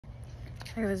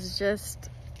I was just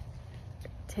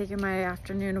taking my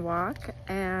afternoon walk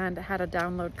and had a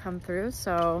download come through,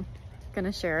 so I'm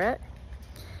gonna share it.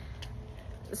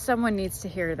 Someone needs to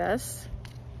hear this.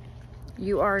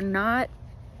 You are not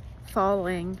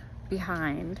falling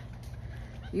behind.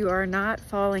 You are not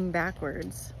falling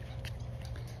backwards.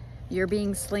 You're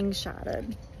being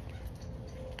slingshotted.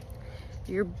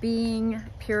 You're being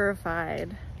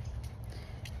purified.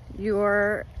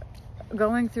 You're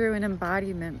going through an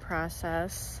embodiment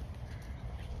process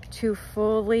to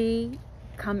fully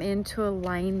come into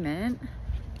alignment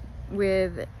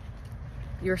with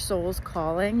your soul's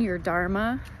calling, your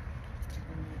dharma,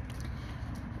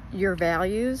 your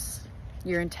values,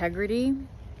 your integrity,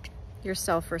 your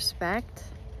self-respect.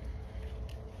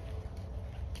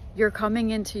 You're coming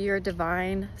into your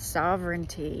divine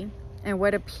sovereignty, and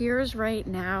what appears right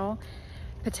now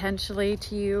potentially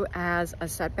to you as a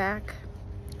setback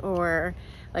or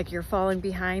like you're falling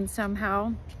behind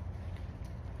somehow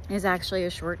is actually a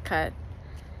shortcut,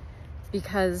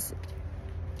 because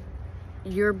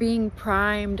you're being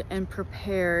primed and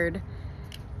prepared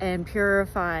and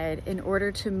purified in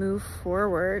order to move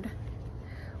forward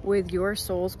with your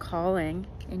soul's calling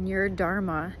and your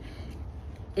dharma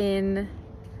in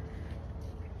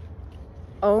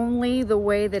only the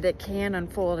way that it can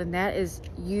unfold, and that is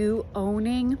you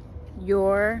owning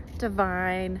your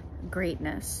divine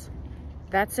greatness.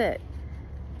 That's it.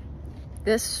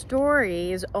 This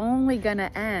story is only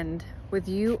gonna end with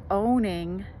you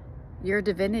owning your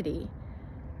divinity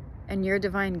and your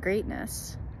divine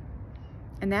greatness.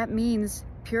 And that means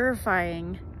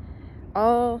purifying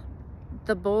all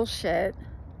the bullshit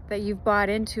that you've bought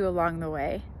into along the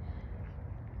way.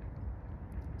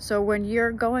 So when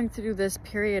you're going through this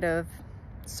period of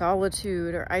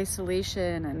solitude or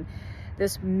isolation and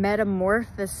this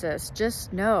metamorphosis,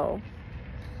 just know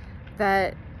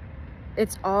that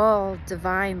it's all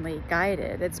divinely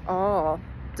guided. It's all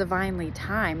divinely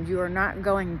timed. You are not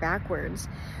going backwards.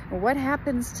 What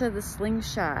happens to the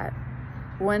slingshot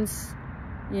once,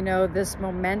 you know, this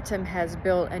momentum has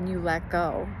built and you let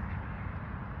go?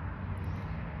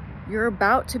 You're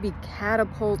about to be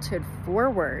catapulted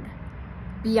forward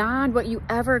beyond what you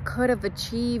ever could have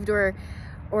achieved or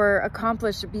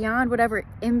accomplished, beyond whatever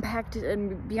impact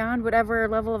and beyond whatever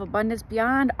level of abundance,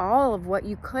 beyond all of what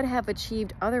you could have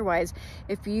achieved otherwise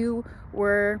if you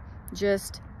were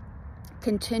just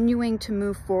continuing to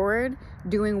move forward,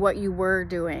 doing what you were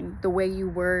doing, the way you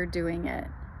were doing it,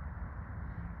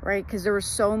 right? Because there was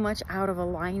so much out of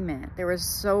alignment. There was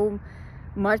so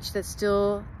much that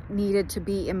still needed to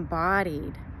be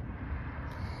embodied.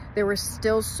 There was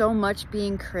still so much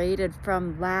being created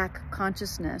from lack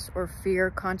consciousness or fear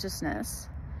consciousness.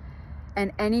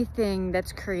 And anything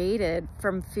that's created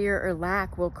from fear or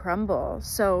lack will crumble.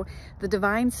 So the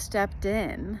divine stepped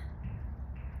in,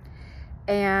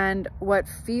 and what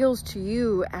feels to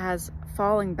you as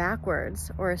falling backwards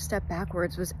or a step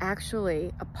backwards was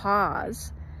actually a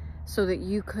pause so that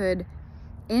you could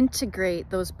integrate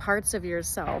those parts of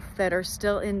yourself that are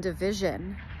still in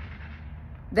division,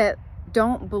 that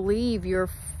don't believe your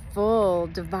full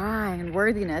divine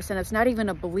worthiness. And it's not even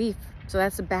a belief, so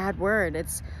that's a bad word.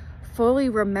 It's fully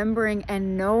remembering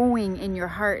and knowing in your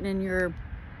heart and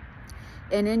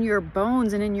in your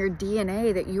bones and in your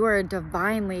DNA that you are a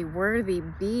divinely worthy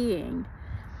being.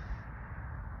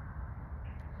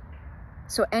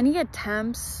 So any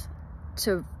attempts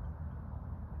to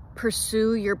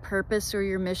pursue your purpose or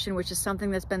your mission, which is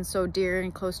something that's been so dear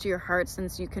and close to your heart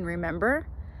since you can remember,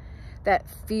 that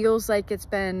feels like it's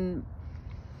been,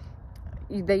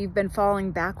 that you've been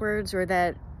falling backwards, or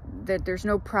that there's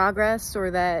no progress, or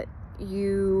that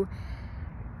you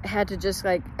had to just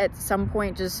like at some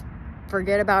point just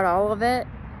forget about all of it,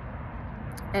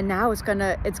 and now it's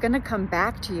gonna come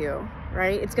back to you,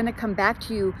 right? It's gonna come back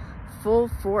to you full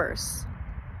force,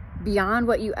 beyond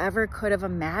what you ever could have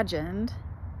imagined,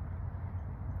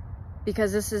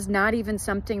 because this is not even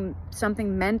something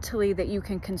mentally that you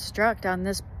can construct on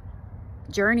this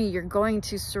journey. You're going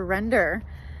to surrender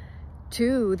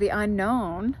to the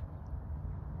unknown,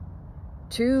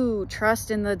 to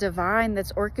trust in the divine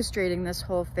that's orchestrating this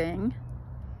whole thing,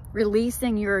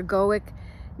 releasing your egoic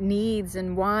needs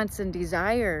and wants and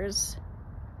desires.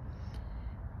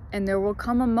 And there will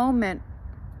come a moment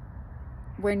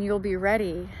when you'll be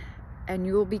ready and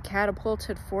you will be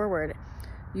catapulted forward.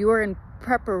 You are in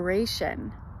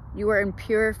preparation. You are in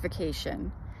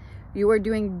purification. You are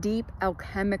doing deep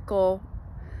alchemical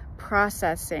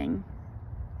processing,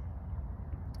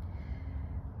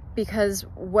 because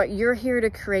what you're here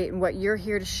to create and what you're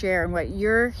here to share and what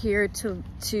you're here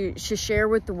to share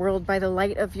with the world by the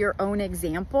light of your own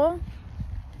example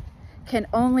can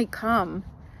only come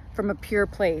from a pure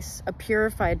place, a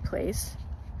purified place,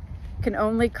 can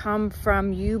only come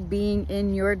from you being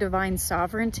in your divine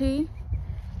sovereignty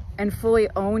and fully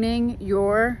owning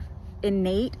your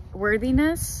innate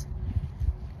worthiness.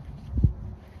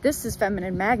 This is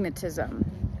feminine magnetism.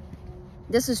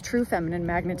 This is true feminine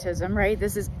magnetism, right?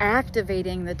 This is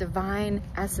activating the divine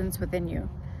essence within you.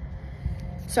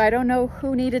 So I don't know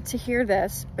who needed to hear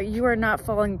this, but you are not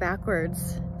falling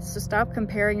backwards. So stop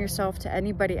comparing yourself to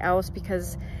anybody else,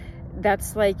 because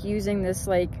that's like using this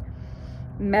like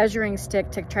measuring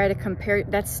stick to try to compare.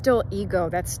 That's still ego.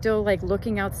 That's still like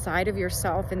looking outside of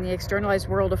yourself in the externalized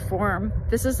world of form.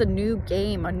 This is a new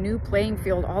game, a new playing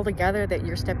field altogether that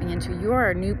you're stepping into. You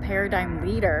are a new paradigm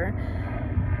leader.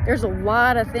 There's a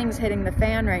lot of things hitting the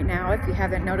fan right now. If you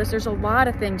haven't noticed, there's a lot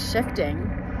of things shifting,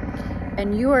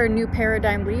 and you are a new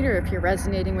paradigm leader if you're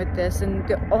resonating with this. And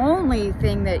the only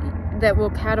thing that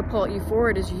will catapult you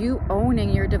forward is you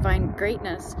owning your divine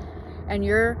greatness and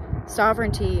your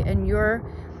sovereignty and your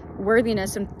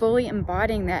worthiness, and fully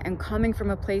embodying that and coming from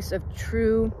a place of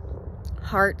true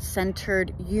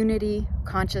heart-centered unity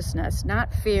consciousness,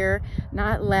 not fear,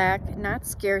 not lack, not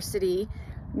scarcity,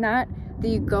 not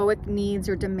the egoic needs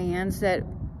or demands that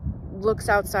looks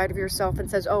outside of yourself and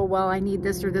says, oh, well, I need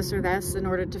this or this or this in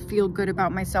order to feel good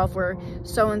about myself, where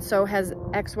so-and-so has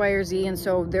X, Y, or Z, and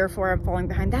so therefore I'm falling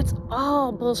behind. That's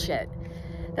all bullshit.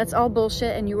 That's all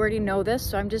bullshit, and you already know this,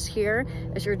 so I'm just here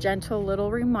as your gentle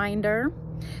little reminder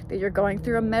that you're going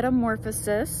through a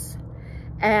metamorphosis,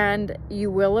 and you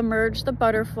will emerge the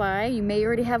butterfly. You may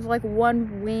already have like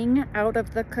one wing out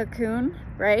of the cocoon,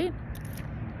 right?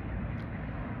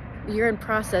 You're in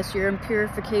process, you're in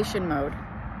purification mode.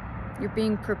 You're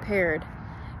being prepared,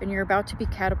 and you're about to be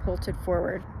catapulted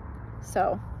forward.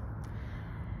 So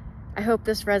I hope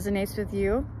this resonates with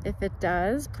you. If it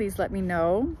does, please let me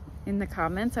know in the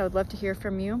comments. I would love to hear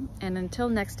from you. And until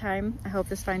next time, I hope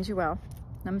this finds you well.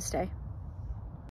 Namaste.